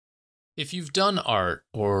If you've done art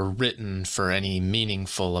or written for any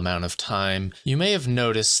meaningful amount of time, you may have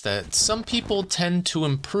noticed that some people tend to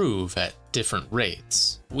improve at different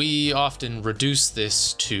rates. We often reduce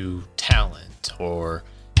this to talent or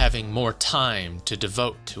having more time to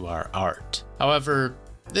devote to our art. However,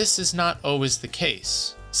 this is not always the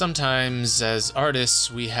case. Sometimes, as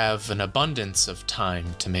artists, we have an abundance of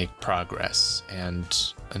time to make progress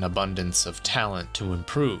and an abundance of talent to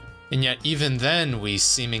improve. And yet even then we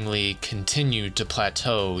seemingly continue to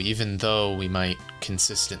plateau even though we might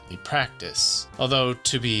consistently practice. Although,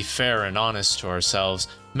 to be fair and honest to ourselves,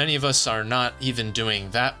 many of us are not even doing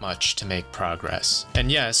that much to make progress. And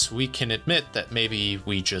yes, we can admit that maybe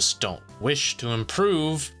we just don't wish to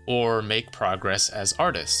improve or make progress as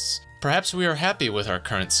artists. Perhaps we are happy with our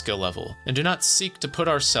current skill level and do not seek to put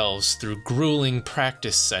ourselves through grueling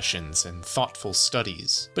practice sessions and thoughtful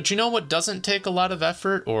studies. But you know what doesn't take a lot of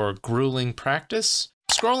effort or grueling practice?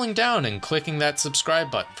 Scrolling down and clicking that subscribe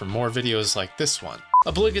button for more videos like this one.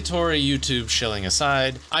 Obligatory YouTube shilling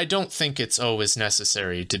aside, I don't think it's always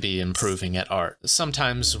necessary to be improving at art.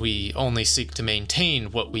 Sometimes we only seek to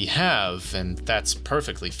maintain what we have, and that's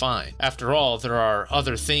perfectly fine. After all, there are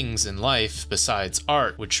other things in life besides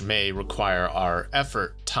art which may require our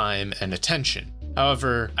effort, time, and attention.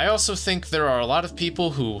 However, I also think there are a lot of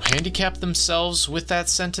people who handicap themselves with that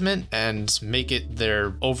sentiment and make it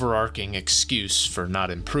their overarching excuse for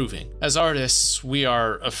not improving. As artists, we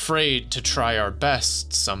are afraid to try our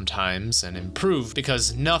best sometimes and improve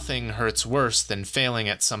because nothing hurts worse than failing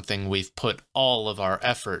at something we've put all of our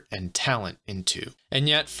effort and talent into. And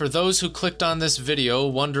yet, for those who clicked on this video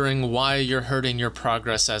wondering why you're hurting your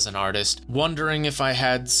progress as an artist, wondering if I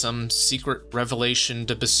had some secret revelation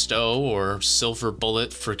to bestow or silver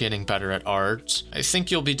bullet for getting better at art, I think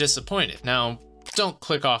you'll be disappointed. Now, don't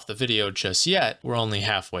click off the video just yet, we're only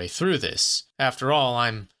halfway through this. After all,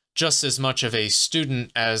 I'm just as much of a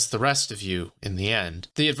student as the rest of you in the end.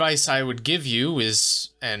 The advice I would give you is,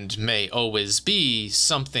 and may always be,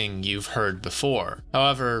 something you've heard before.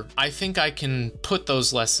 However, I think I can put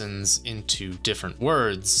those lessons into different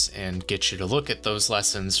words and get you to look at those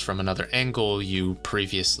lessons from another angle you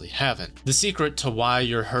previously haven't. The secret to why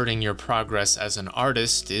you're hurting your progress as an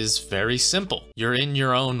artist is very simple. You're in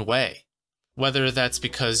your own way. Whether that's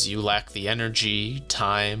because you lack the energy,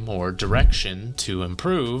 time, or direction to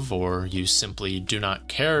improve, or you simply do not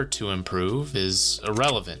care to improve, is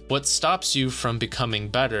irrelevant. What stops you from becoming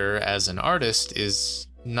better as an artist is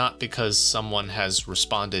not because someone has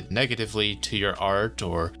responded negatively to your art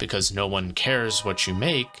or because no one cares what you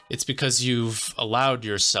make. It's because you've allowed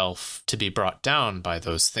yourself to be brought down by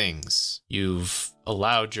those things. You've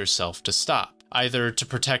allowed yourself to stop, either to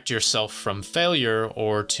protect yourself from failure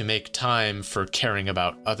or to make time for caring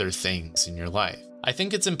about other things in your life. I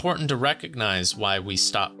think it's important to recognize why we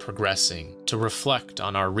stop progressing, to reflect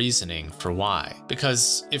on our reasoning for why.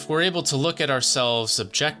 Because if we're able to look at ourselves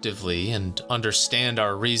objectively and understand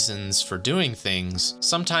our reasons for doing things,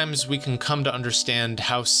 sometimes we can come to understand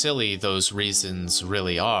how silly those reasons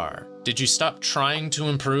really are. Did you stop trying to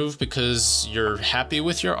improve because you're happy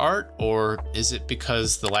with your art, or is it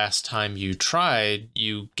because the last time you tried,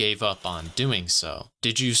 you gave up on doing so?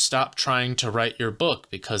 Did you stop trying to write your book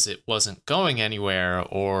because it wasn't going anywhere,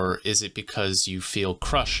 or is it because you feel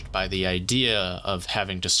crushed by the idea of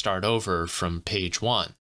having to start over from page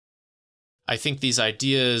one? I think these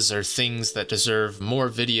ideas are things that deserve more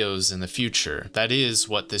videos in the future. That is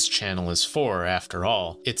what this channel is for, after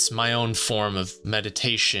all. It's my own form of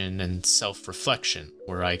meditation and self-reflection,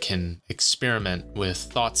 where I can experiment with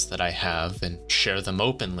thoughts that I have and share them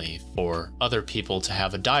openly for other people to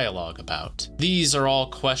have a dialogue about. These are all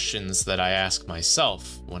questions that I ask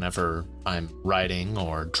myself whenever I'm writing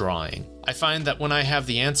or drawing. I find that when I have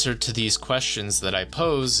the answer to these questions that I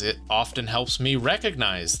pose, it often helps me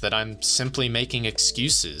recognize that I'm simply making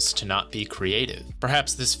excuses to not be creative.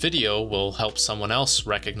 Perhaps this video will help someone else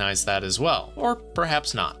recognize that as well, or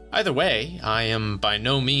perhaps not. Either way, I am by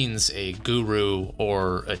no means a guru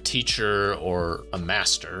or a teacher or a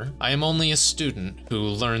master. I am only a student who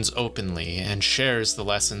learns openly and shares the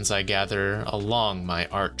lessons I gather along my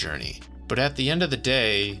art journey. But at the end of the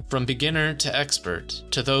day, from beginner to expert,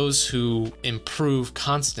 to those who improve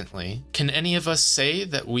constantly, can any of us say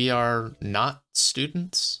that we are not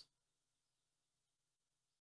students?